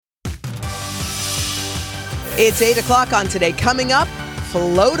It's 8 o'clock on Today. Coming up,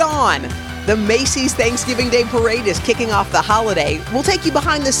 Float On. The Macy's Thanksgiving Day Parade is kicking off the holiday. We'll take you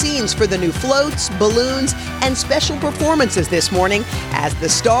behind the scenes for the new floats, balloons, and special performances this morning as the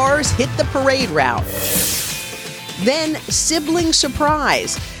stars hit the parade route. Then, sibling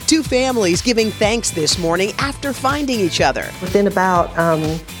surprise. Two families giving thanks this morning after finding each other. Within about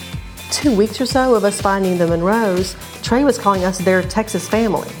 2 weeks or so of us finding the Monroes, Trey was calling us their Texas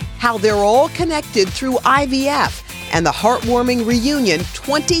family. How they're all connected through IVF and the heartwarming reunion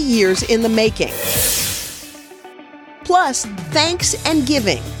 20 years in the making. Plus, thanks and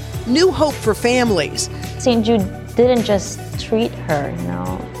giving. New hope for families. St. Jude didn't just treat her,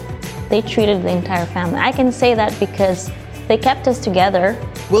 They treated the entire family. I can say that because they kept us together.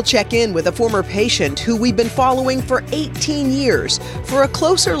 We'll check in with a former patient who we've been following for 18 years for a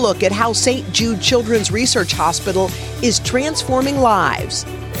closer look at how St. Jude Children's Research Hospital is transforming lives.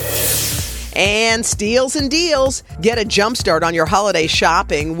 And steals and deals. Get a jump start on your holiday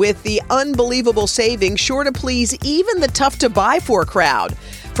shopping with the unbelievable savings sure to please even the tough-to-buy-for crowd.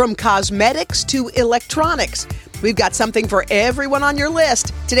 From cosmetics to electronics, we've got something for everyone on your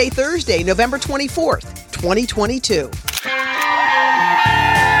list. Today, Thursday, November 24th, 2022.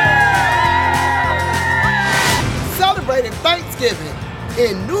 Celebrating Thanksgiving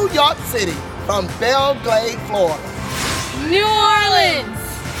in New York City from Belgrade, Florida. New Orleans,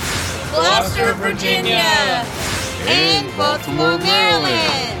 Gloucester, Virginia, and Baltimore,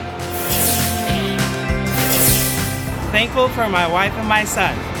 Maryland. Thankful for my wife and my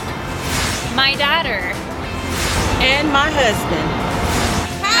son. My daughter. And my husband.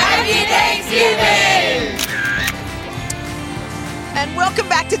 Happy Thanksgiving! And welcome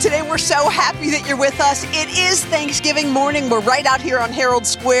back to Today. We're so happy that you're with us. It is Thanksgiving morning. We're right out here on Herald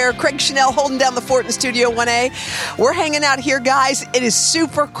Square. Craig Chanel holding down the fort in Studio 1A. We're hanging out here, guys. It is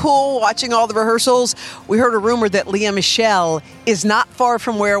super cool watching all the rehearsals. We heard a rumor that Leah Michele is not far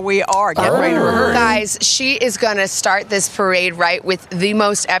from where we are. Get ready to rehearse. Guys, she is going to start this parade right with the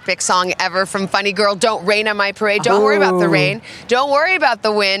most epic song ever from Funny Girl, Don't Rain on My Parade. Don't worry about the rain. Don't worry about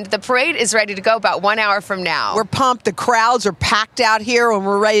the wind. The parade is ready to go about 1 hour from now. We're pumped. The crowds are packed out here and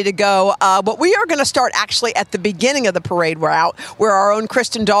we're ready to go. But we are going to start actually at the beginning of the parade route where our own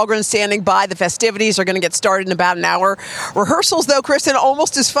Kristen Dahlgren standing by. The festivities are going to get started in about an hour. Rehearsals, though, Kristen,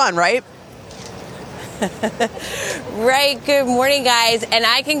 almost as fun, right? Right. Good morning, guys. And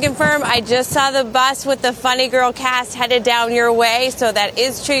I can confirm I just saw the bus with the Funny Girl cast headed down your way. So that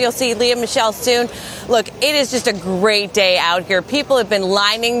is true. You'll see Leah Michele soon. Look, it is just a great day out here. People have been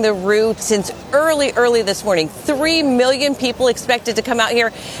lining the route since early this morning. 3 million people expected to come out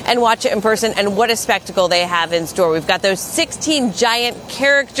here and watch it in person. And what a spectacle they have in store. We've got those 16 giant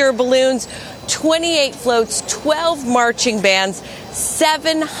character balloons, 28 floats, 12 marching bands,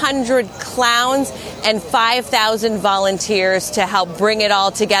 700 clowns, and 5,000 volunteers to help bring it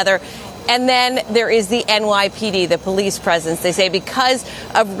all together. And then there is the NYPD, the police presence. They say because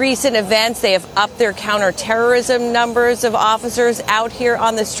of recent events, they have upped their counterterrorism numbers of officers out here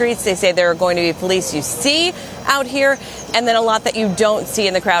on the streets. They say there are going to be police you see out here, and then a lot that you don't see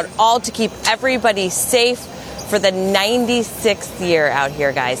in the crowd, all to keep everybody safe for the 96th year out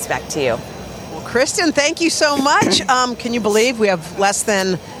here, guys. Back to you. Kristen, thank you so much. Can you believe we have less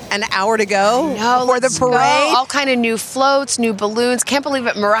than an hour to go for the parade? Go. All kind of new floats, new balloons. Can't believe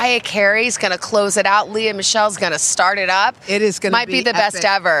it. Mariah Carey's going to close it out. Leah Michele's going to start it up. It is going to Might be the best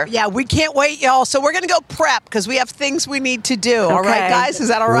ever. Yeah, we can't wait, y'all. So we're going to go prep because we have things we need to do. Okay. All right, guys? Is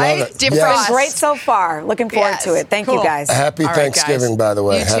that all right? It's been great so far. Looking forward to it. Thank you, guys. Happy Thanksgiving, by the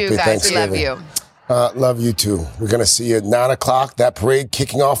way. You Happy too, guys. Thanksgiving. We love you. Love you too. We're going to see you at 9 o'clock. That parade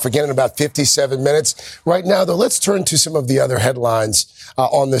kicking off again in about 57 minutes. Right now, though, let's turn to some of the other headlines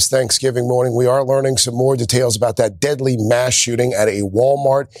on this Thanksgiving morning. We are learning some more details about that deadly mass shooting at a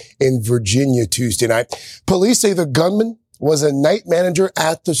Walmart in Virginia Tuesday night. Police say the gunman was a night manager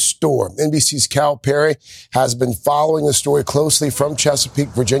at the store. NBC's Cal Perry has been following the story closely from Chesapeake,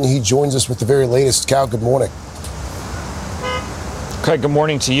 Virginia. He joins us with the very latest. Cal, good morning. Craig, good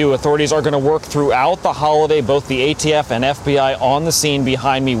morning to you. Authorities are going to work throughout the holiday, both the ATF and FBI on the scene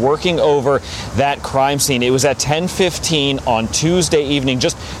behind me, working over that crime scene. It was at 10:15 on Tuesday evening,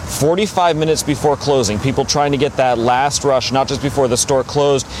 just 45 minutes before closing. People trying to get that last rush, not just before the store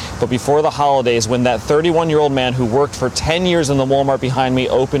closed, but before the holidays, when that 31-year-old man who worked for 10 years in the Walmart behind me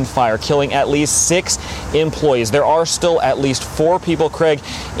opened fire, killing at least 6 employees. There are still at least 4 people, Craig,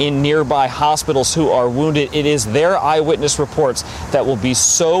 in nearby hospitals who are wounded. It is their eyewitness reports that will be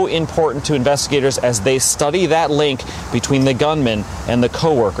so important to investigators as they study that link between the gunman and the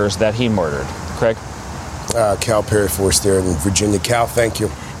co-workers that he murdered. Craig? Cal Perry for us there in Virginia. Cal, thank you.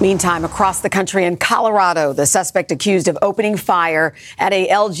 Meantime, across the country in Colorado, the suspect accused of opening fire at a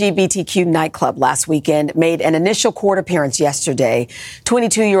LGBTQ nightclub last weekend made an initial court appearance yesterday.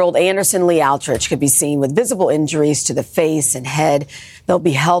 22-year-old Anderson Lee Aldrich could be seen with visible injuries to the face and head. They'll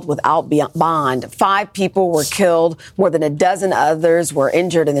be held without bond. 5 people were killed. More than a dozen others were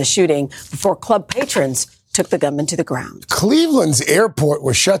injured in the shooting before club patrons took the gunman to the ground. Cleveland's airport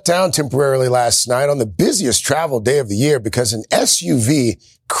was shut down temporarily last night on the busiest travel day of the year because an SUV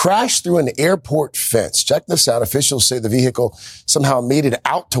crashed through an airport fence. Check this out. Officials say the vehicle somehow made it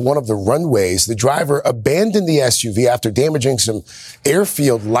out to one of the runways. The driver abandoned the SUV after damaging some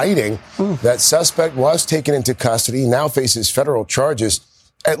airfield lighting. That suspect was taken into custody, now faces federal charges.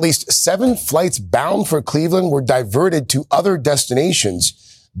 At least 7 flights bound for Cleveland were diverted to other destinations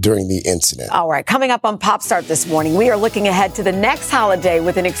during the incident. All right, coming up on Pop Start this morning, we are looking ahead to the next holiday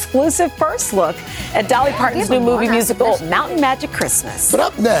with an exclusive first look at Dolly Parton's new movie musical, Mountain Magic Christmas. But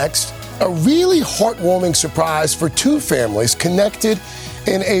up next, a really heartwarming surprise for 2 families connected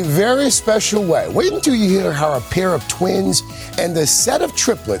in a very special way. Wait until you hear how a pair of twins and a set of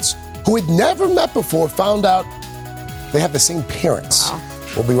triplets who had never met before found out they have the same parents. Wow.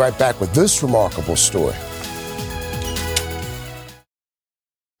 We'll be right back with this remarkable story.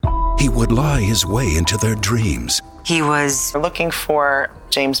 He would lie his way into their dreams. He was looking for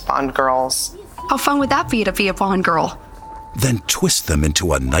James Bond girls. How fun would that be to be a Bond girl? Then twist them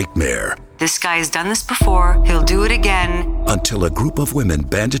into a nightmare. This guy has done this before. He'll do it again. Until a group of women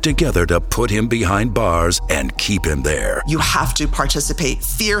banded together to put him behind bars and keep him there. You have to participate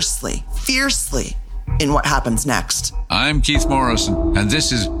fiercely in what happens next. I'm Keith Morrison, and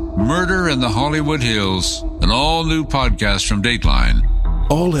this is Murder in the Hollywood Hills, an all-new podcast from Dateline.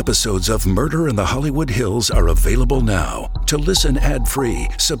 All episodes of Murder in the Hollywood Hills are available now. To listen ad-free,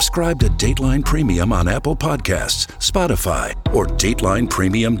 subscribe to Dateline Premium on Apple Podcasts, Spotify, or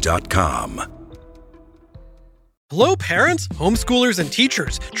DatelinePremium.com. Hello, parents, homeschoolers, and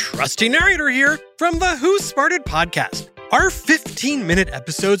teachers. Trusty narrator here from the Who Smarted podcast. Our 15-minute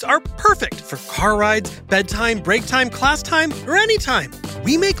episodes are perfect for car rides, bedtime, break time, class time, or anytime.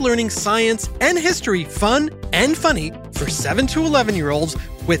 We make learning science and history fun and funny for 7 to 11-year-olds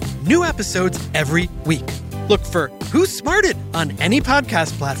with new episodes every week. Look for Who Smarted on any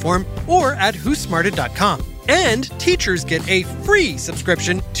podcast platform or at whosmarted.com. And teachers get a free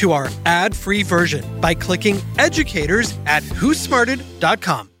subscription to our ad-free version by clicking educators at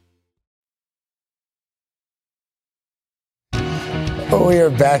whosmarted.com. We are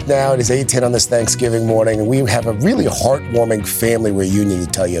back now. It is 8:10 on this Thanksgiving morning, and we have a really heartwarming family reunion to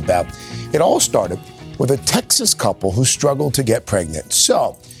tell you about. It all started with a Texas couple who struggled to get pregnant.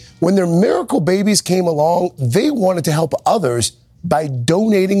 So, when their miracle babies came along, they wanted to help others by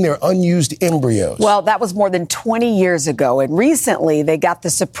donating their unused embryos. Well, that was more than 20 years ago, and recently they got the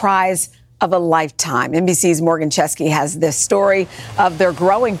surprise of a lifetime. NBC's Morgan Chesky has this story of their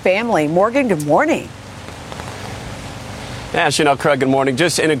growing family. Morgan, good morning. Yeah, Chanel, Craig, good morning.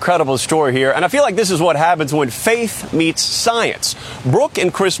 Just an incredible story here. And I feel like this is what happens when faith meets science. Brooke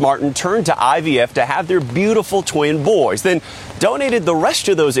and Chris Martin turned to IVF to have their beautiful twin boys, then donated the rest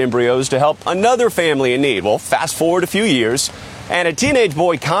of those embryos to help another family in need. Well, fast forward a few years, and a teenage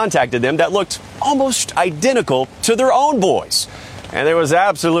boy contacted them that looked almost identical to their own boys. And there was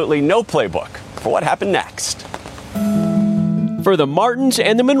absolutely no playbook for what happened next. For the Martins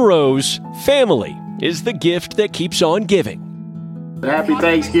and the Monroes, family is the gift that keeps on giving. Happy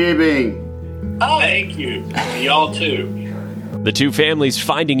Thanksgiving. Thank you. Y'all too. The 2 families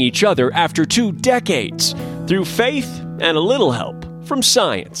finding each other after 2 decades through faith and a little help from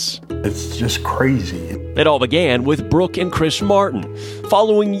science. It's just crazy. It all began with Brooke and Chris Martin.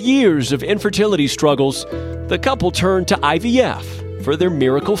 Following years of infertility struggles, the couple turned to IVF for their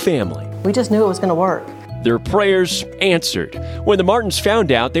miracle family. We just knew it was going to work. Their prayers answered when the Martins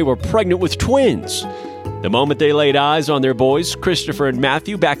found out they were pregnant with twins. The moment they laid eyes on their boys, Christopher and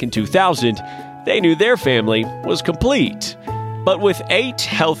Matthew, back in 2000, they knew their family was complete. But with 8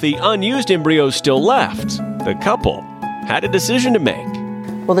 healthy, unused embryos still left, the couple had a decision to make.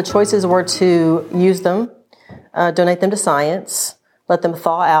 Well, the choices were to use them, donate them to science, let them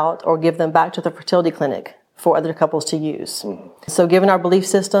thaw out, or give them back to the fertility clinic for other couples to use. So given our belief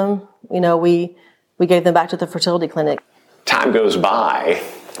system, we gave them back to the fertility clinic. Time goes by.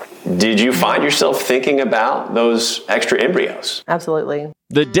 Did you find yourself thinking about those extra embryos? Absolutely.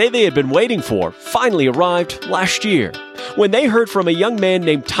 The day they had been waiting for finally arrived last year when they heard from a young man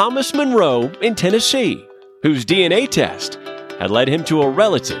named Thomas Monroe in Tennessee, whose DNA test had led him to a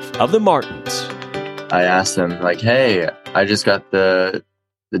relative of the Martins. I asked him, hey, I just got the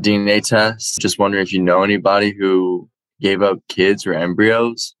DNA test. Just wondering if you know anybody who gave up kids or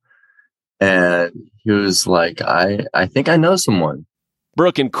embryos. And he was like, I think I know someone.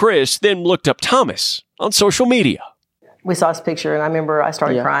 Brooke and Chris then looked up Thomas on social media. We saw his picture, and I remember I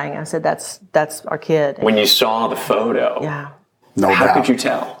started crying. I said, that's our kid. When you saw the photo, how could you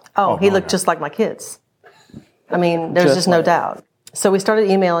tell? Oh, he looked just like my kids. I mean, there's just no doubt. So we started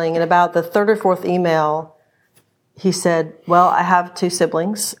emailing, and about the third or fourth email, he said, well, I have 2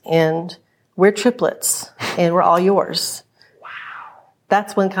 siblings, and we're triplets, and we're all yours.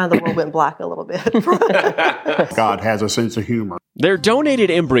 That's when kind of the world went black a little bit. God has a sense of humor. Their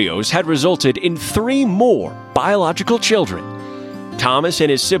donated embryos had resulted in 3 more biological children. Thomas and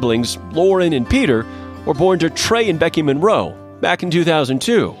his siblings, Lauren and Peter, were born to Trey and Becky Monroe back in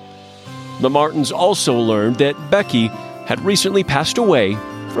 2002. The Martins also learned that Becky had recently passed away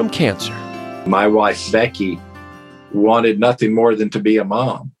from cancer. My wife, Becky, wanted nothing more than to be a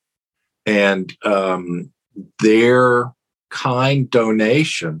mom. And their kind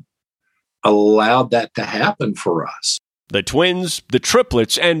donation allowed that to happen for us. The twins, the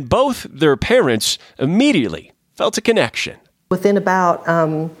triplets, and both their parents immediately felt a connection. Within about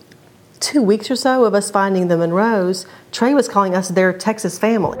 2 weeks or so of us finding the Monroes, Trey was calling us their Texas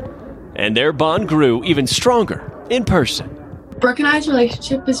family. And their bond grew even stronger in person. Brooke and I's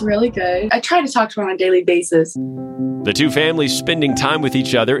relationship is really good. I try to talk to her on a daily basis. The 2 families spending time with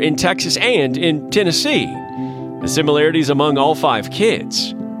each other in Texas and in Tennessee. The similarities among all 5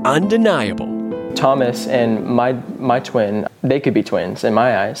 kids, undeniable. Thomas and my twin, they could be twins in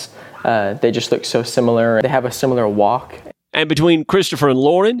my eyes. They just look so similar. They have a similar walk. And between Christopher and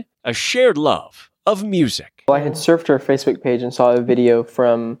Lauren, a shared love of music. Well, I had surfed her Facebook page and saw a video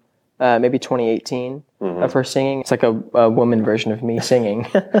from maybe 2018 of her singing. It's like a woman version of me singing.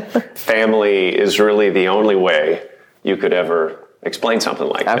 Family is really the only way you could ever explain something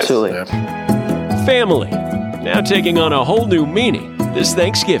like Absolutely. this. Family, now taking on a whole new meaning this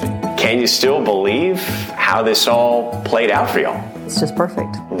Thanksgiving. Can you still believe how this all played out for y'all? It's just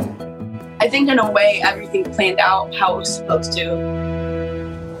perfect. I think in a way, everything planned out how it was supposed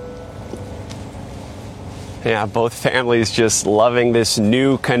to. Yeah, both families just loving this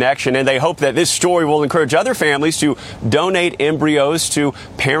new connection, and they hope that this story will encourage other families to donate embryos to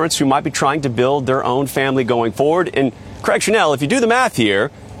parents who might be trying to build their own family going forward. And Craig Chanel, if you do the math here,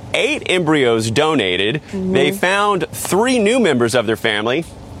 8 embryos donated. They found 3 new members of their family.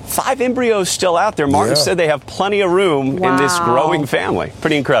 5 embryos still out there. Martin said they have plenty of room in this growing family.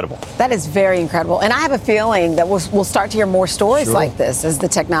 Pretty incredible. That is very incredible. And I have a feeling that we'll start to hear more stories like this as the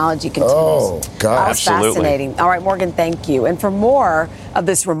technology continues. Oh, God. Absolutely. Fascinating. All right, Morgan, thank you. And for more of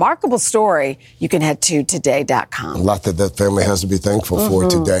this remarkable story, you can head to today.com. A lot that family has to be thankful for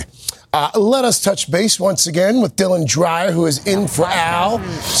today. Let us touch base once again with Dylan Dreyer, who is in for Al.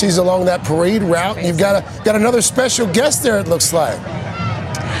 She's along that parade route. And you've got another special guest there, it looks like.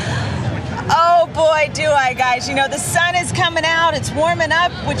 Oh, boy, do I, guys. You know, the sun is coming out. It's warming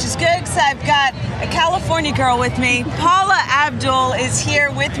up, which is good because I've got a California girl with me. Paula Abdul is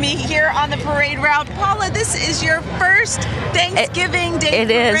here with me here on the parade route. Paula, this is your first Thanksgiving Day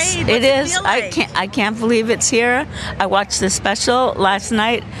parade. It is. I can't believe it's here. I watched the special last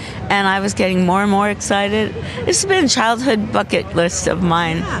night, and I was getting more and more excited. It's been a childhood bucket list of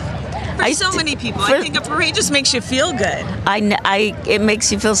mine. Yeah. For so many people, I think a parade just makes you feel good. It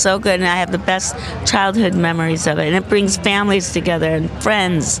makes you feel so good, and I have the best childhood memories of it. And it brings families together and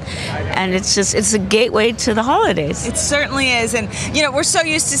friends, and it's a gateway to the holidays. It certainly is, and you know we're so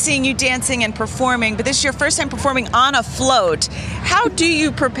used to seeing you dancing and performing, but this is your first time performing on a float. How do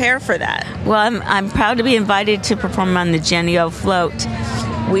you prepare for that? Well, I'm proud to be invited to perform on the Jenny O float.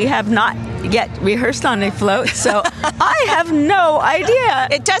 We have not yet rehearsed on a float, so I have no idea.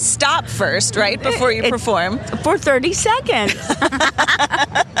 It does stop first, right, before you perform? For 30 seconds.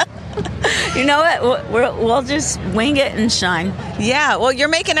 You know what? We'll just wing it and shine. Yeah, well, you're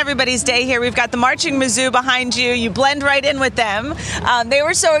making everybody's day here. We've got the marching Mizzou behind you. You blend right in with them. They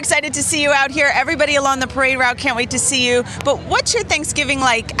were so excited to see you out here. Everybody along the parade route can't wait to see you. But what's your Thanksgiving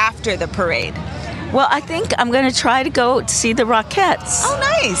like after the parade? Well, I think I'm going to try to go to see the Rockettes. Oh,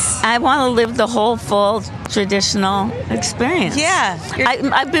 nice. I want to live the whole full traditional experience. Yeah.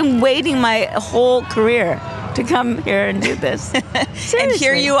 I've been waiting my whole career to come here and do this. And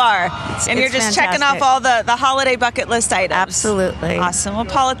here you are. And you're just checking off all the holiday bucket list items. Absolutely. Awesome. Well,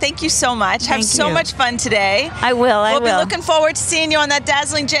 Paula, thank you so much. Have so much fun today. I will. We'll be looking forward to seeing you on that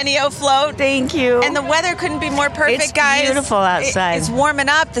dazzling Jenny O float. Thank you. And the weather couldn't be more perfect, guys. It's beautiful outside. It's warming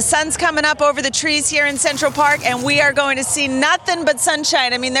up. The sun's coming up over the trees here in Central Park, and we are going to see nothing but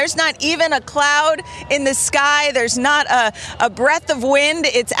sunshine. I mean, there's not even a cloud in the sky. There's not a breath of wind.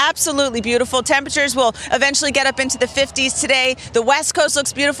 It's absolutely beautiful. Temperatures will eventually actually get up into the 50s today. The West Coast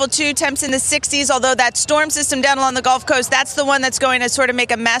looks beautiful too, temps in the 60s, although that storm system down along the Gulf Coast, that's the one that's going to sort of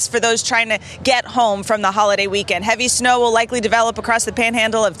make a mess for those trying to get home from the holiday weekend. Heavy snow will likely develop across the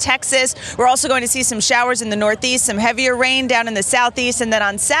panhandle of Texas. We're also going to see some showers in the northeast, some heavier rain down in the southeast, and then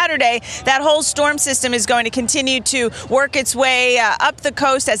on Saturday, that whole storm system is going to continue to work its way up the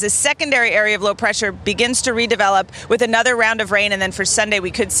coast as a secondary area of low pressure begins to redevelop with another round of rain. And then for Sunday,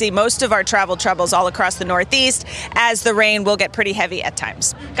 we could see most of our travel troubles all across the northeast as the rain will get pretty heavy at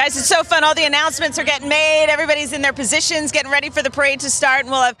times. Guys, it's so fun. All the announcements are getting made. Everybody's in their positions, getting ready for the parade to start.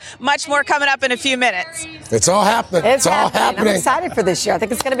 And we'll have much more coming up in a few minutes. It's all happening. It's all happening. I'm excited for this year. I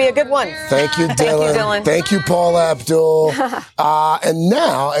think it's going to be a good one. Thank you, Dylan. Thank you, Dylan. Thank you, Paula Abdul. And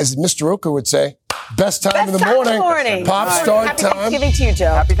now, as Mr. Rooker would say, best time in the morning. Pop start Happy time. Thanksgiving to you,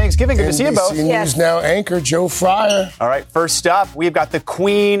 Joe. Happy Thanksgiving. Good to see you both. NBC News Now anchor Joe Fryer. All right, first up, we've got the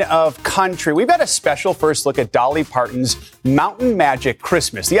Queen of Country. We've got a special first look at Dolly Parton's Mountain Magic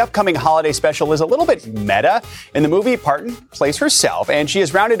Christmas. The upcoming holiday special is a little bit meta. In the movie, Parton plays herself, and she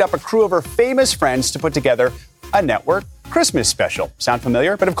has rounded up a crew of her famous friends to put together a network Christmas special. Sound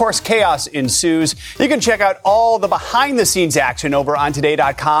familiar? But of course, chaos ensues. You can check out all the behind-the-scenes action over on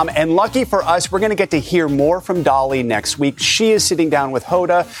Today.com. And lucky for us, we're going to get to hear more from Dolly next week. She is sitting down with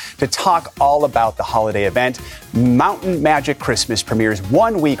Hoda to talk all about the holiday event. Mountain Magic Christmas premieres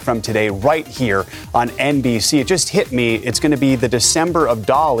 1 week from today right here on NBC. It just hit me. It's going to be the December of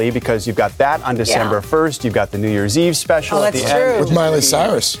Dolly because you've got that on December 1st. You've got the New Year's Eve special at the end. With Miley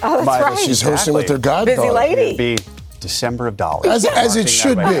Cyrus. Oh, that's right. She's hosting with her goddaughter. Busy lady. It'll be December of Dolly. As it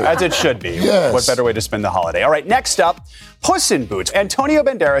should be. As it should be. Yes. What better way to spend the holiday? All right, next up, Puss in Boots. Antonio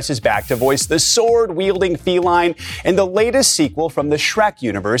Banderas is back to voice the sword-wielding feline in the latest sequel from the Shrek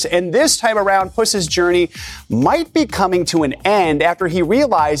universe. And this time around, Puss's journey might be coming to an end after he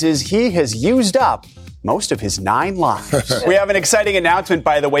realizes he has used up most of his 9 lives. We have an exciting announcement,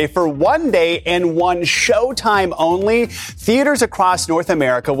 by the way. For 1 day and 1 showtime only, theaters across North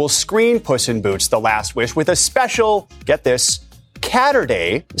America will screen Puss in Boots: The Last Wish with a special, get this,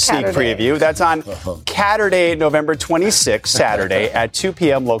 Catterday sneak preview. That's on Catterday, November 26th, Saturday at 2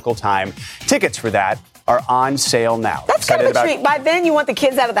 p.m. local time. Tickets for that are on sale now. That's kind of a treat. By then, you want the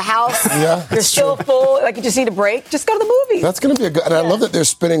kids out of the house. Yeah, you're still full. Like, you just need a break. Just go to the movies. That's going to be a good. And I love that they're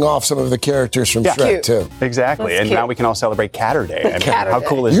spinning off some of the characters from Shrek, too. Exactly. That's and cute. now we can all celebrate Catterday. I mean, Catterday. how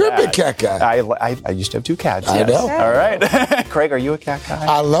cool is You're that? a big cat guy. I used to have 2 cats. I yes. know. All right. Craig, are you a cat guy?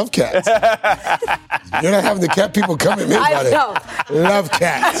 I love cats. You're not having the cat people come at me, buddy. I know. Love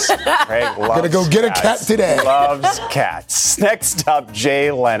cats. Craig loves Gonna go get cats. a cat today. Loves cats. Next up,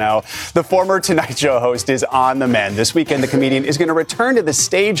 Jay Leno. The former Tonight Show host is on the mend. This weekend, the comedian is going to return to the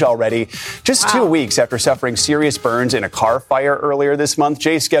stage already, just 2 weeks after suffering serious burns in a car fire earlier this month.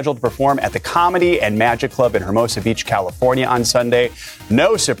 Jay's scheduled to perform at the Comedy and Magic Club in Hermosa Beach, California on Sunday.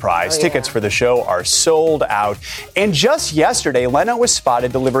 No surprise, tickets for the show are sold out. And just yesterday, Leno was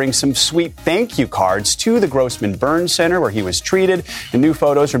spotted delivering some sweet thank you cards to the Grossman Burn Center where he was treated. In new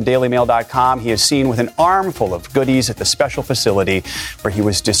photos from DailyMail.com, he is seen with an armful of goodies at the special facility where he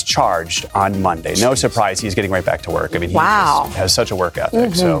was discharged on Monday. No surprise, he's getting right back to work. I mean, he just has such a work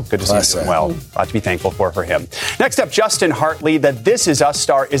ethic, so good to see him doing well. A lot to be thankful for him. Next up, Justin Hartley, the This Is Us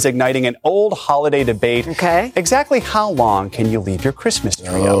star, is igniting an old holiday debate. Okay. Exactly how long can you leave your Christmas tree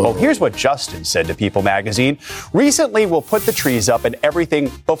up? Well, here's what Justin said to People magazine. Recently, we'll put the trees up and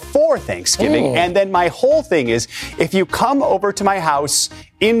everything before Thanksgiving. And then my whole thing is, if you come over to my house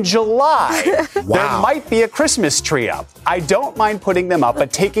in July, there might be a Christmas tree up. I don't mind putting them up,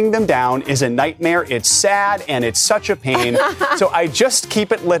 but taking them down is a nightmare. It's sad and it's such a pain. So I just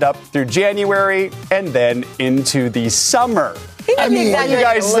keep it lit up through January and then into the summer. I mean, what do you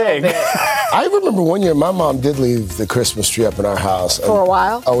guys think? I remember one year my mom did leave the Christmas tree up in our house. For a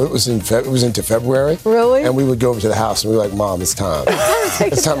while? Oh, it was into February. Really? And we would go over to the house and we were like, Mom, it's time.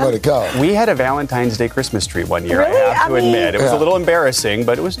 It's time to let it go. We had a Valentine's Day Christmas tree one year, Really? I have to I mean- admit. It was a little embarrassing,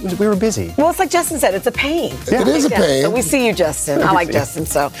 but we were busy. Well, it's like Justin said, it's a pain. It is a pain. So we see you, Justin. I like Justin,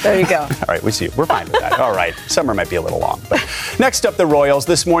 so there you go. All right, we see you. We're fine with that. All right, summer might be a little long. But next up, the Royals.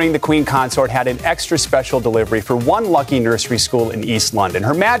 This morning, the Queen Consort had an extra special delivery for one lucky nursery school in East London.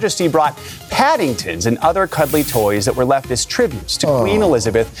 Her Majesty brought Paddingtons and other cuddly toys that were left as tributes to Queen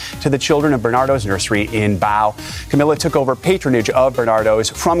Elizabeth to the children of Bernardo's nursery in Bow. Camilla took over patronage of Bernardo's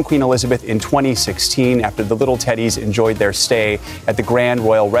from Queen Elizabeth in 2016 after the little teddies enjoyed their stay at the Grand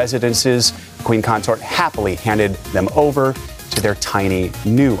Royal Residences. The Queen Consort happily handed them over to their tiny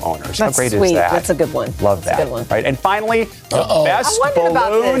new owners. That's How great sweet. is that? That's a good one. Love That's that. a good one. Right. And finally, the best I wondered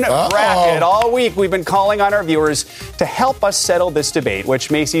about balloon this. bracket. All week we've been calling on our viewers to help us settle this debate, which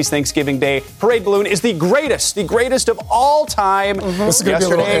Macy's Thanksgiving Day parade balloon is the greatest of all time. This is going to be a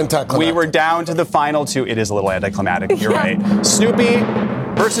little anticlimactic. We were down to the final two. It is a little anticlimactic. You're right. Snoopy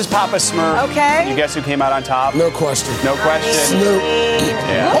versus Papa Smurf. Okay. You guess who came out on top? No question. No question. Snoop.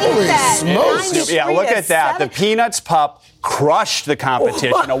 Yeah. Holy smokes. Yeah, look at that. The Peanuts pup crushed the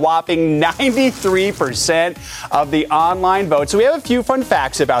competition, a whopping 93% of the online vote. So we have a few fun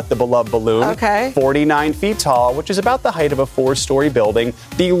facts about the beloved balloon. Okay. 49 feet tall, which is about the height of a 4-story building.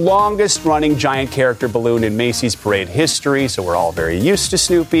 The longest running giant character balloon in Macy's parade history, so we're all very used to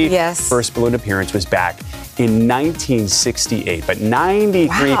Snoopy. Yes. First balloon appearance was back in 1968, but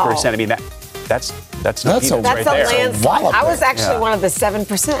 93%. I mean, that's no Peanuts right That's there. a landslide. I was actually one of the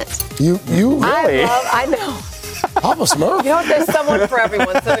 7%. You really? I know. Papa Smurf? You know, there's someone for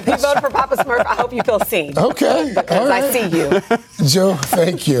everyone. So if you vote for Papa Smurf, I hope you feel seen. Okay. Because I see you. Joe,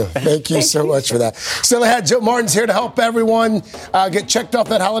 thank you. Thank you so much for that. Still ahead, Joe Martin's here to help everyone get checked off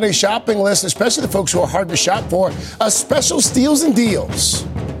that holiday shopping list, especially the folks who are hard to shop for. Special steals and deals.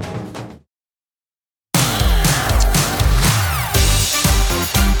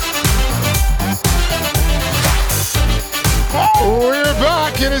 We're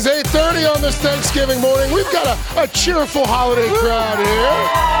back. It is 8:30 on this Thanksgiving morning. We've got a cheerful holiday crowd here.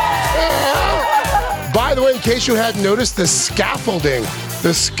 Yeah. By the way, in case you hadn't noticed, the scaffolding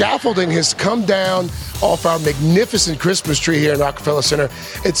has come down off our magnificent Christmas tree here in Rockefeller Center.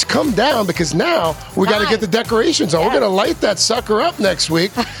 It's come down because now we got to get the decorations on. We're going to light that sucker up next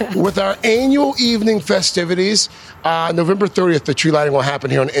week with our annual evening festivities. November 30th, the tree lighting will happen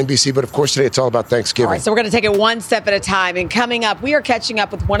here on NBC. But of course, today it's all about Thanksgiving. All right, so we're going to take it one step at a time. And coming up, we are catching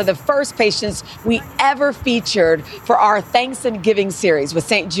up with one of the first patients we ever featured for our Thanksgiving series with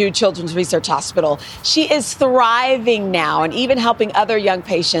St. Jude Children's Research Hospital. She is thriving now and even helping other young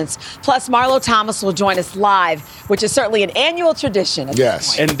patients. Plus, Marlo Thomas will join us live, which is certainly an annual tradition.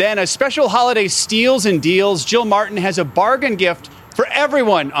 Yes. And then a special holiday steals and deals. Jill Martin has a bargain gift for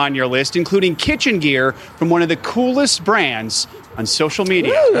everyone on your list, including kitchen gear from one of the coolest brands on social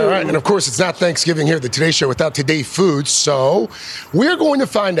media. All right, and of course, it's not Thanksgiving here at the Today Show without Today Foods, so we're going to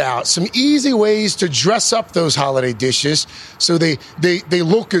find out some easy ways to dress up those holiday dishes so they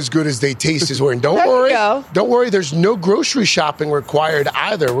look as good as they taste as well. And don't worry, there's no grocery shopping required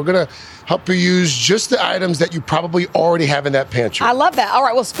either. We're going to help you use just the items that you probably already have in that pantry. I love that. All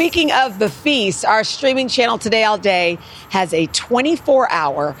right, well, speaking of the feast, our streaming channel Today All Day has a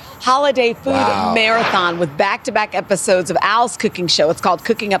 24-hour holiday food marathon with back-to-back episodes of Al's cooking show. It's called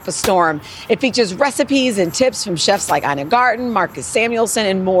Cooking Up a Storm. It features recipes and tips from chefs like Ina Garten, Marcus Samuelson,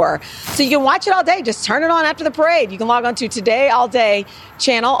 and more. So you can watch it all day. Just turn it on after the parade. You can log on to Today All Day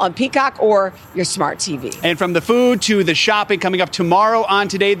channel on Peacock or your smart TV. And from the food to the shopping, coming up tomorrow on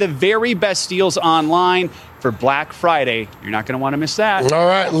Today, the very best deals online for Black Friday. You're not going to want to miss that. All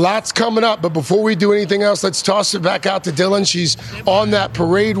right, lots coming up. But before we do anything else, let's toss it back out to Dylan. She's on that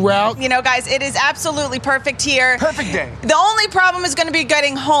parade route. You know, guys, it is absolutely perfect here. Perfect day. The only problem is going to be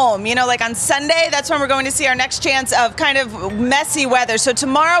getting home. You know, like on Sunday, that's when we're going to see our next chance of kind of messy weather. So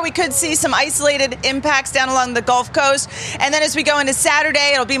tomorrow we could see some isolated impacts down along the Gulf Coast. And then as we go into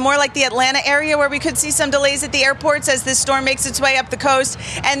Saturday, it'll be more like the Atlanta area where we could see some delays at the airports as this storm makes its way up the coast.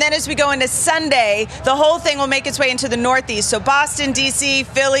 And then as we go into Sunday, the whole thing will make its way into the Northeast. So Boston, D.C.,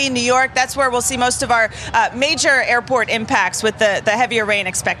 Philly, New York, that's where we'll see most of our major airport impacts with the heavier rain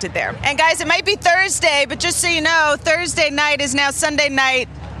expected there. And guys, it might be Thursday, but just so you know, Thursday night is now Sunday night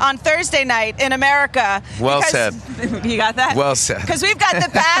on Thursday night in America. Well said. You got that? Well said. Because we've got the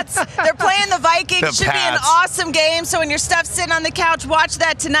Pats. They're playing the Vikings. The Should be an Pats. awesome game. So when your stuff's sitting on the couch, watch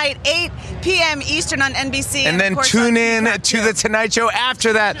that tonight, 8 p.m. Eastern on NBC. And then of course, tune on in Peacock, to too. the Tonight Show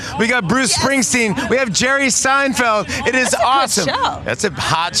after that. We got Bruce Springsteen. We have Jerry Seinfeld. It is That's a good awesome. show. That's a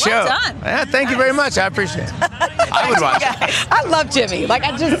hot show. Well done. Yeah, thank you very much. I appreciate it. I would watch it. I love Jimmy. Like,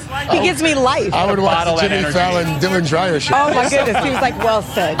 he gives me life. I would watch the Jimmy Fallon, Dylan Dreyer show. Oh, my goodness. He was like, well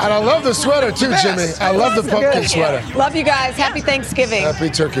said. And I love the sweater, too, Jimmy. I love the pumpkin sweater. Love you guys. Happy Thanksgiving. Happy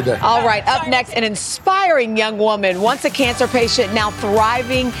Turkey Day. All right, up next, an inspiring young woman, once a cancer patient, now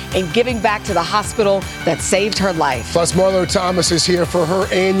thriving and giving back to the hospital that saved her life. Plus, Marlo Thomas is here for her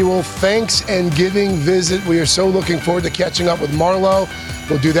annual Thanks and Giving visit. We are so looking forward to catching up with Marlo.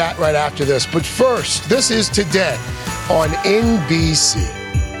 We'll do that right after this. But first, this is Today on NBC.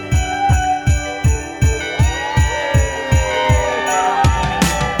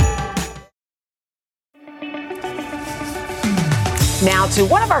 Now to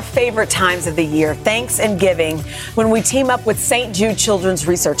one of our favorite times of the year, Thanks and Giving, when we team up with St. Jude Children's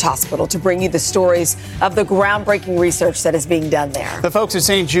Research Hospital to bring you the stories of the groundbreaking research that is being done there. The folks at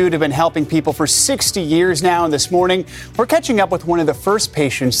St. Jude have been helping people for 60 years now, and this morning we're catching up with one of the first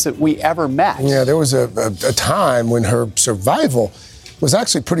patients that we ever met. Yeah, there was a time when her survival was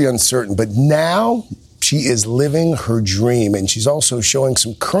actually pretty uncertain, but now she is living her dream, and she's also showing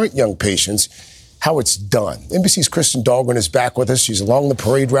some current young patients how it's done. NBC's Kristen Dahlgren is back with us. She's along the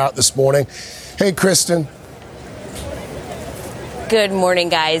parade route this morning. Hey, Kristen. Good morning,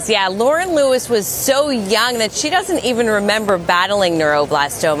 guys. Yeah, Lauren Lewis was so young that she doesn't even remember battling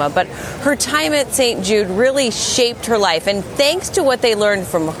neuroblastoma, but her time at St. Jude really shaped her life. And thanks to what they learned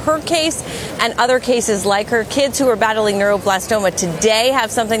from her case and other cases like her, kids who are battling neuroblastoma today have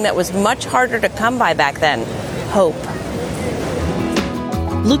something that was much harder to come by back then: hope.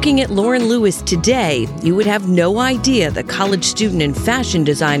 Looking at Lauren Lewis today, you would have no idea the college student and fashion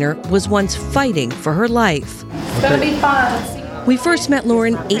designer was once fighting for her life. It's gonna be fun. We first met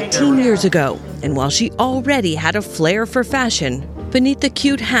Lauren 18 years ago, and while she already had a flair for fashion, beneath the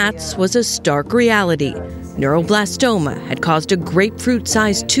cute hats was a stark reality. Neuroblastoma had caused a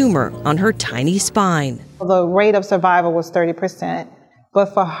grapefruit-sized tumor on her tiny spine. The rate of survival was 30%,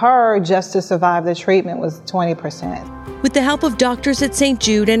 but for her, just to survive the treatment was 20%. With the help of doctors at St.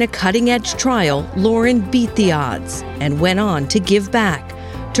 Jude and a cutting-edge trial, Lauren beat the odds and went on to give back,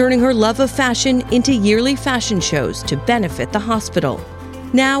 turning her love of fashion into yearly fashion shows to benefit the hospital.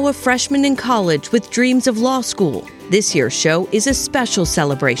 Now a freshman in college with dreams of law school, this year's show is a special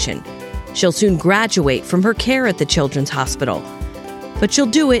celebration. She'll soon graduate from her care at the Children's Hospital. But she'll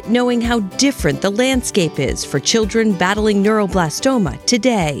do it knowing how different the landscape is for children battling neuroblastoma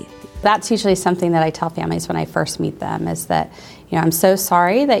today. That's usually something that I tell families when I first meet them, is that, I'm so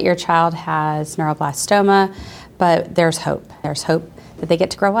sorry that your child has neuroblastoma, but there's hope. There's hope that they get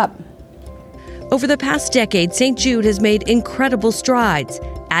to grow up. Over the past decade, St. Jude has made incredible strides,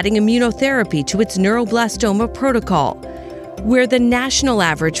 adding immunotherapy to its neuroblastoma protocol. Where the national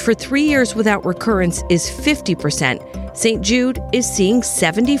average for 3 years without recurrence is 50%, St. Jude is seeing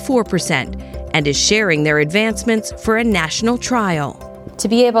 74% and is sharing their advancements for a national trial. To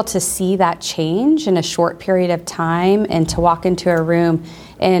be able to see that change in a short period of time and to walk into a room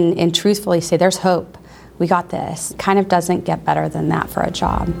and truthfully say, there's hope, we got this, kind of doesn't get better than that for a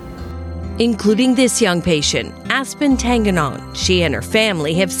job. Including this young patient, Aspen Tanganon. She and her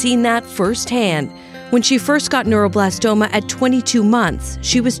family have seen that firsthand. When she first got neuroblastoma at 22 months,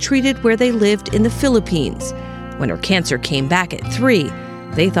 she was treated where they lived in the Philippines. When her cancer came back at 3,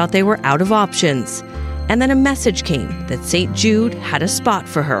 they thought they were out of options. And then a message came that St. Jude had a spot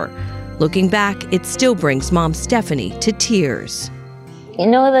for her. Looking back, it still brings Mom Stephanie to tears. You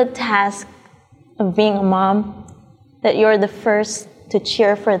know the task of being a mom? That you're the first to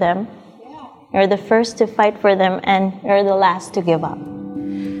cheer for them, you're the first to fight for them, and you're the last to give up.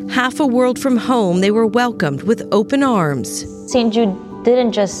 Half a world from home, they were welcomed with open arms. St. Jude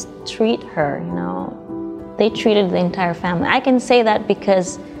didn't just treat her, they treated the entire family. I can say that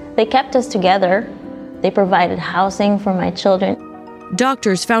because they kept us together. They provided housing for my children.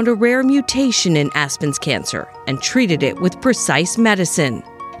 Doctors found a rare mutation in Aspen's cancer and treated it with precise medicine.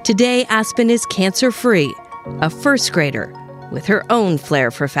 Today, Aspen is cancer-free, a first grader with her own flair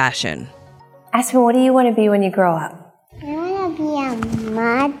for fashion. Aspen, what do you want to be when you grow up? I want to be a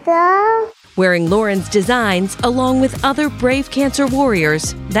mother. Wearing Lauren's designs along with other brave cancer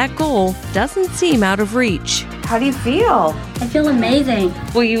warriors, that goal doesn't seem out of reach. How do you feel? I feel amazing.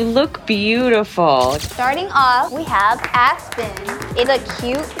 Well, you look beautiful. Starting off, we have Aspen. It's a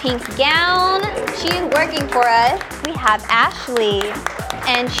cute pink gown. She's working for us. We have Ashley,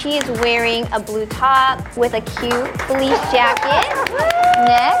 and she is wearing a blue top with a cute fleece jacket.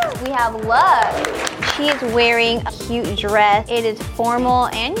 Next, we have Love. She is wearing a cute dress. It is formal,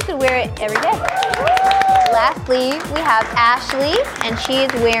 and you could wear it every day. Lastly, we have Ashley, and she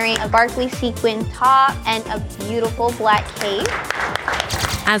is wearing a sparkly sequin top and a beautiful black cape.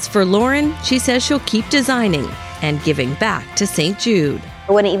 As for Lauren, she says she'll keep designing and giving back to St. Jude.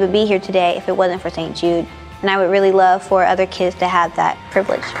 I wouldn't even be here today if it wasn't for St. Jude, and I would really love for other kids to have that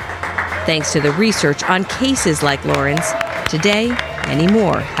privilege. Thanks to the research on cases like Lauren's, today, many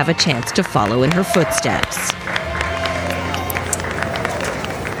more have a chance to follow in her footsteps.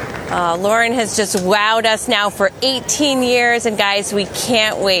 Lauren has just wowed us now for 18 years. And guys, we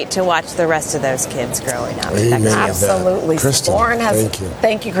can't wait to watch the rest of those kids growing up. Absolutely. Kristen, Lauren has,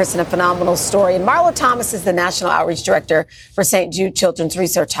 thank you, Kristen, a phenomenal story. And Marlo Thomas is the National Outreach Director for St. Jude Children's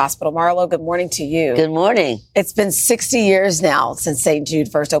Research Hospital. Marlo, good morning to you. Good morning. It's been 60 years now since St.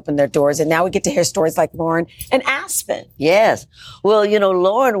 Jude first opened their doors. And now we get to hear stories like Lauren and Aspen. Yes. Well,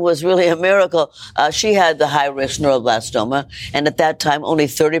 Lauren was really a miracle. She had the high-risk neuroblastoma, and at that time, only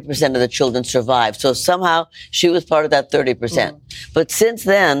 30% of the children survived. So somehow she was part of that 30%. But since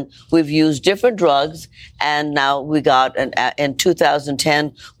then, we've used different drugs, and now we got, in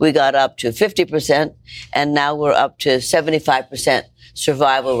 2010, we got up to 50%, and now we're up to 75%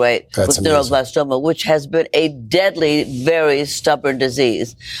 survival rate with neuroblastoma, which has been a deadly, very stubborn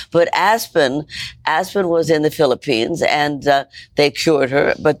disease. But Aspen was in the Philippines, and they cured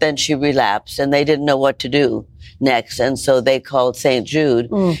her, but then she relapsed, and they didn't know what to do next. And so they called St. Jude,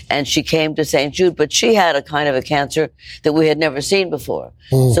 and she came to St. Jude, but she had a kind of a cancer that we had never seen before.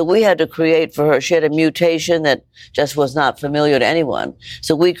 So we had to create for her. She had a mutation that just was not familiar to anyone.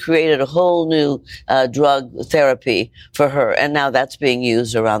 So we created a whole new drug therapy for her, and now that's being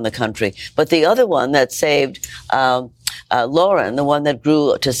used around the country. But the other one that saved Lauren, the one that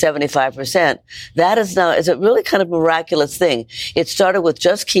grew to 75%, that is a really kind of miraculous thing. It started with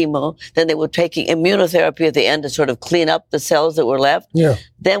just chemo, then they were taking immunotherapy at the end to sort of clean up the cells that were left. Yeah.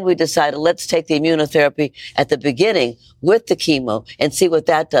 Then we decided, let's take the immunotherapy at the beginning with the chemo and see what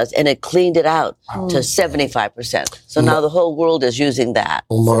that does. And it cleaned it out to 75%. So now the whole world is using that.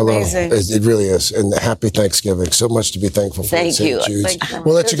 Well, Marlo, it really is. And happy Thanksgiving. So much to be thankful for. Thank you.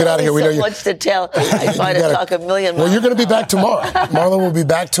 We'll let you get out of here. We know so much to tell. I try to talk a million Well, you're going to be back tomorrow. Marlo will be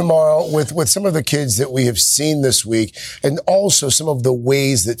back tomorrow with some of the kids that we have seen this week, and also some of the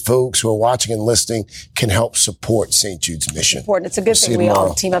ways that folks who are watching and listening can help support St. Jude's mission. Important. It's a good thing we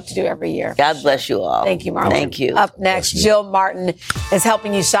all team up to do every year. God bless you all. Thank you, Marlo. Thank you. Up next, Jill Martin is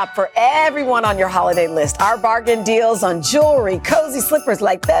helping you shop for everyone on your holiday list. Our bargain deals on jewelry, cozy slippers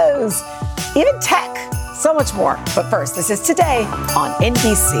like those, even tech, so much more. But first, this is Today on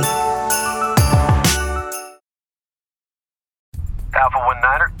NBC. Alpha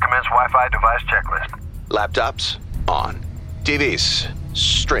 19er, commence Wi-Fi device checklist. Laptops, on. TVs,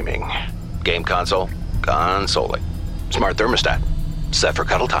 streaming. Game console, consoling. Smart thermostat, set for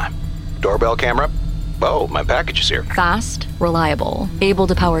cuddle time. Doorbell camera, oh, my package is here. Fast, reliable, able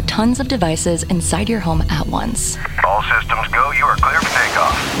to power tons of devices inside your home at once. All systems go, you are clear for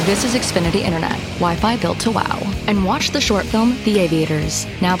takeoff. This is Xfinity Internet, Wi-Fi built to wow. And watch the short film, The Aviators,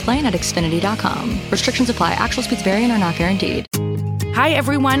 now playing at Xfinity.com. Restrictions apply. Actual speeds vary and are not guaranteed. Hi,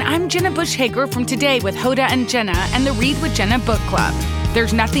 everyone. I'm Jenna Bush Hager from Today with Hoda and Jenna and the Read with Jenna book club.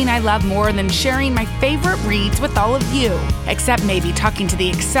 There's nothing I love more than sharing my favorite reads with all of you, except maybe talking to the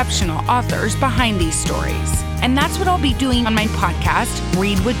exceptional authors behind these stories. And that's what I'll be doing on my podcast,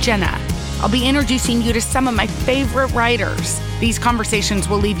 Read with Jenna. I'll be introducing you to some of my favorite writers. These conversations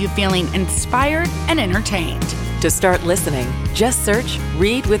will leave you feeling inspired and entertained. To start listening, just search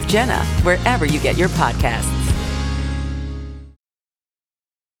Read with Jenna wherever you get your podcasts.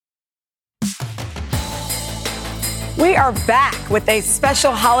 We are back with a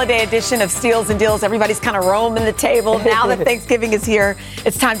special holiday edition of Steals and Deals. Everybody's kind of roaming the table. Now that Thanksgiving is here,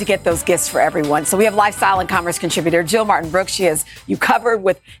 it's time to get those gifts for everyone. So we have lifestyle and commerce contributor Jill Martin Brooks. She has you covered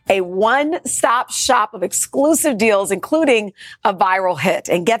with a one-stop shop of exclusive deals, including a viral hit.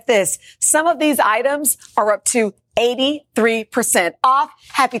 And get this, some of these items are up to 83% off.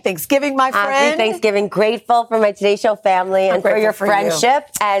 Happy Thanksgiving, my friend. Happy Thanksgiving. Grateful for my Today Show family and for your friendship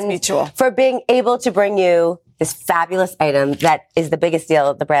and for being able to bring you this fabulous item that is the biggest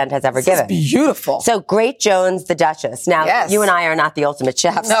deal the brand has ever given. This is beautiful. So Great Jones, the Duchess. Now, you and I are not the ultimate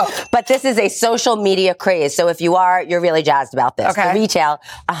chefs, but this is a social media craze. So if you are, you're really jazzed about this. Okay. The retail,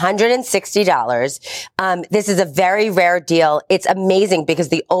 $160. This is a very rare deal. It's amazing because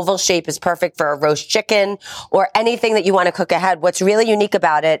the oval shape is perfect for a roast chicken or anything that you want to cook ahead. What's really unique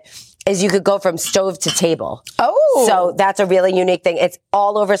about it is you could go from stove to table. Oh. So that's a really unique thing. It's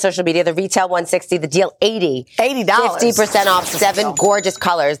all over social media. The retail $160, the deal $80. $80. 50% off, 7 gorgeous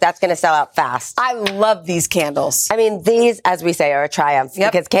colors. That's going to sell out fast. I love these candles. I mean, these, as we say, are a triumph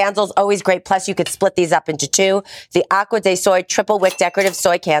because candles always great. Plus, you could split these up into 2. The Aqua de Soy triple wick decorative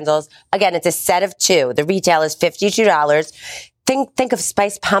soy candles. Again, it's a set of 2. The retail is $52. Think of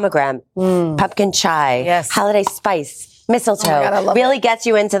spiced pomegranate, pumpkin chai, holiday spice. Mistletoe. Oh my God, I love really gets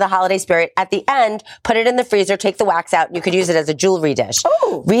you into the holiday spirit. At the end, put it in the freezer, take the wax out, and you could use it as a jewelry dish.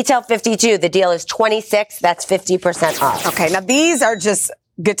 Ooh. Retail $52. The deal is $26. That's 50% off. Okay, now these are just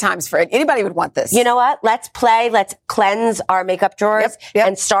Good times for it. Anybody would want this. You know what? Let's play. Let's cleanse our makeup drawers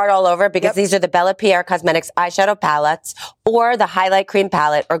and start all over because these are the Bella Pierre Cosmetics eyeshadow palettes or the highlight cream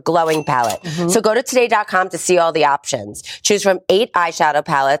palette or glowing palette. So go to today.com to see all the options. Choose from 8 eyeshadow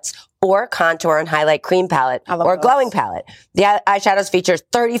palettes or contour and highlight cream palette or glowing palette. The eyeshadows features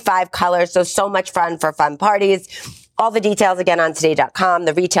 35 colors, so much fun for fun parties. All the details again on today.com.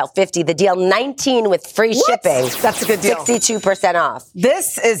 The retail $50, the deal $19 with free shipping. That's a good deal. 62% off.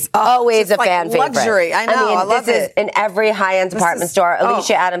 This is always a fan favorite. Luxury. I know. I love this is in every high-end department store.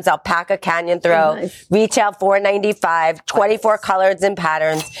 Alicia Adams Alpaca Canyon Throw. Retail $4.95, 24 colors and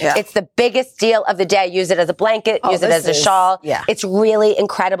patterns. It's the biggest deal of the day. Use it as a blanket. Use it as a shawl. It's really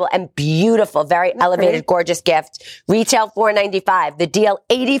incredible and beautiful. Very elevated, gorgeous gift. Retail $4.95. The deal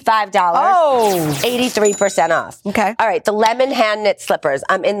 $85. 83% off. Okay. All right, the lemon hand knit slippers.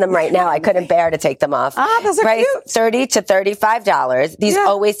 I'm in them right now. I couldn't bear to take them off. Those are cute. $30 to $35. These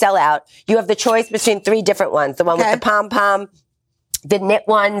always sell out. You have the choice between 3 different ones. The one with the pom-pom, the knit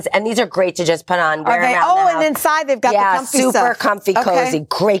ones, and these are great to just put on. Wear around the house. And inside they've got the comfy stuff. Super comfy, cozy.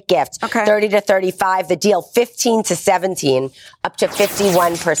 Great gift. 30 to 35. The deal 15 to 17, up to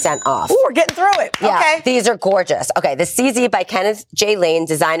 51% off. Ooh, we're getting through it. Yeah, these are gorgeous. Okay, the CZ by Kenneth J. Lane,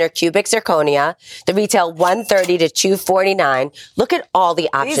 designer cubic zirconia. The retail $130 to $249. Look at all the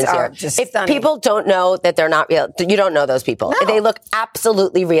options These are here. just if stunning. people don't know that they're not real, you don't know those people. They look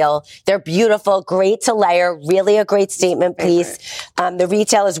absolutely real. They're beautiful, great to layer, really a great statement piece. The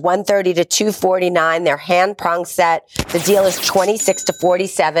retail is $130 to $249. Their hand prong set. The deal is $26 to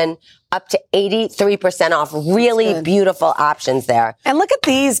 $47. Up to 83% off. Really beautiful options there. And look at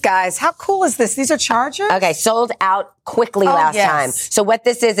these guys. How cool is this? These are chargers? Okay, sold out quickly last time. So what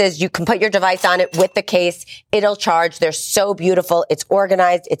this is you can put your device on it with the case. It'll charge. They're so beautiful. It's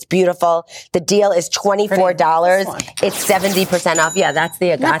organized. It's beautiful. The deal is $24. It's 70% off. Yeah, that's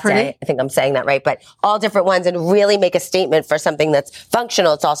the Agate. I think I'm saying that right. But all different ones and really make a statement for something that's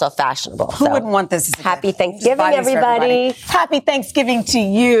functional. It's also fashionable. Who wouldn't want this? Happy Thanksgiving, everybody. Happy Thanksgiving to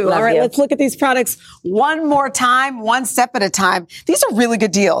you. Love all right, you. let's look at these products one more time, one step at a time. These are really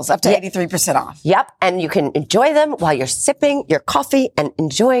good deals, up to 83% off. Yep, and you can enjoy them while you're sipping your coffee and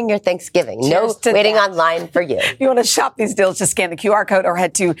enjoying your Thanksgiving. Cheers to waiting that. online for you. If you want to shop these deals, just scan the QR code or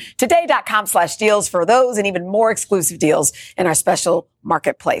head to today.com/deals for those and even more exclusive deals in our special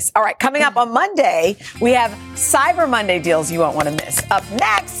marketplace. All right, coming up on Monday, we have Cyber Monday deals you won't want to miss. Up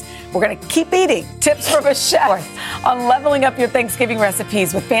next, we're going to keep eating. Tips from a chef on leveling up your Thanksgiving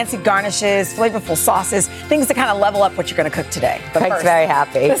recipes with fancy garnishes, flavorful sauces, things to kind of level up what you're going to cook today. But Craig's first, very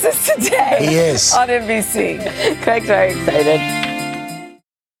happy. This is Today He is. on NBC. Craig's very excited.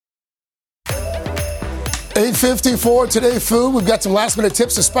 8:54 Today Food. We've got some last minute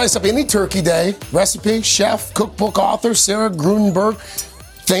tips to spice up any turkey day. Recipe, chef, cookbook author Sarah Grudenberg.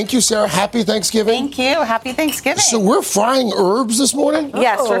 Thank you, Sarah. Happy Thanksgiving. Thank you. Happy Thanksgiving. So we're frying herbs this morning?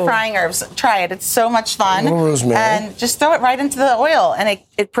 Yes, we're frying herbs. Try it. It's so much fun. Little rosemary. And just throw it right into the oil, and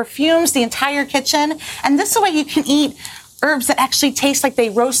it perfumes the entire kitchen. And this way you can eat herbs that actually taste like they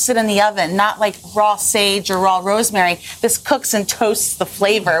roasted in the oven, not like raw sage or raw rosemary. This cooks and toasts the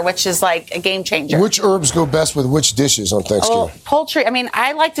flavor, which is like a game changer. Which herbs go best with which dishes on Thanksgiving? Oh, poultry. I mean,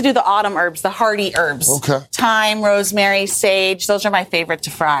 I like to do the autumn herbs, the hardy herbs. Okay. Thyme, rosemary, sage. Those are my favorite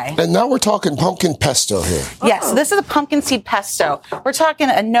to fry. And now we're talking pumpkin pesto here. Yes, so this is a pumpkin seed pesto. We're talking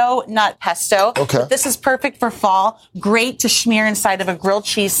a no-nut pesto. Okay. This is perfect for fall. Great to smear inside of a grilled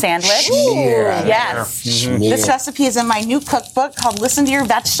cheese sandwich. Smear. Yes. Smear. This recipe is in my new cookbook called Listen to Your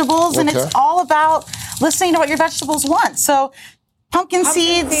Vegetables, and Okay. it's all about listening to what your vegetables want. So pumpkin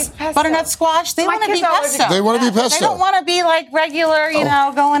seeds, butternut squash, they want to be pesto. They want to be pesto. They don't want to be like regular,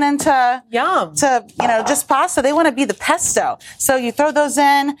 going into just pasta. They want to be the pesto. So you throw those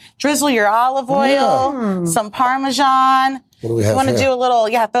in, drizzle your olive oil, some Parmesan. What do we have You want to here? do a little,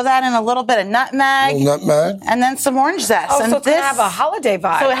 throw that in a little bit of nutmeg. Nutmeg. And then some orange zest. Oh, and so it's going to have a holiday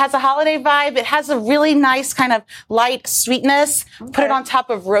vibe. So it has a holiday vibe. It has a really nice kind of light sweetness. Put it on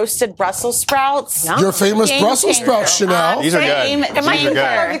top of roasted Brussels sprouts. Your famous Game Brussels changer. sprouts, Chanel. These are good. Game These are My good. kids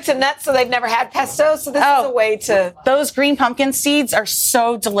are allergic to nuts, so they've never had pesto. So this is a way to. Those green pumpkin seeds are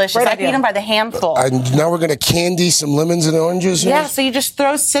so delicious. Great I idea. eat them by the handful. And now we're going to candy some lemons and oranges here? Yeah, so you just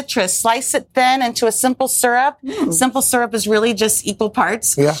throw citrus, slice it thin into a simple syrup. Simple syrup is really just equal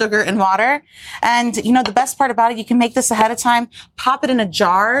parts sugar and water. And the best part about it, you can make this ahead of time, pop it in a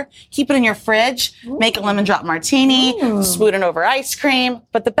jar, keep it in your fridge, make a lemon drop martini, spoon it over ice cream.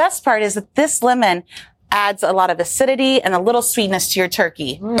 But the best part is that this lemon adds a lot of acidity and a little sweetness to your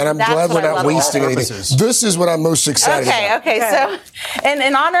turkey. And I'm That's glad what we're I not love wasting about it. anything. This is what I'm most excited about. Okay. So,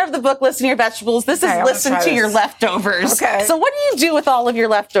 in honor of the book, Listen to Your Vegetables, this is Listen to Your Leftovers. Okay. So, what do you do with all of your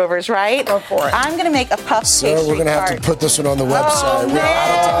leftovers, right? Go for it. I'm going to make a puff pastry So we're going to have to tart. put this one on the website. We're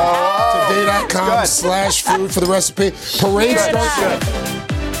out of time. Today.com/food for the recipe. Parade starts.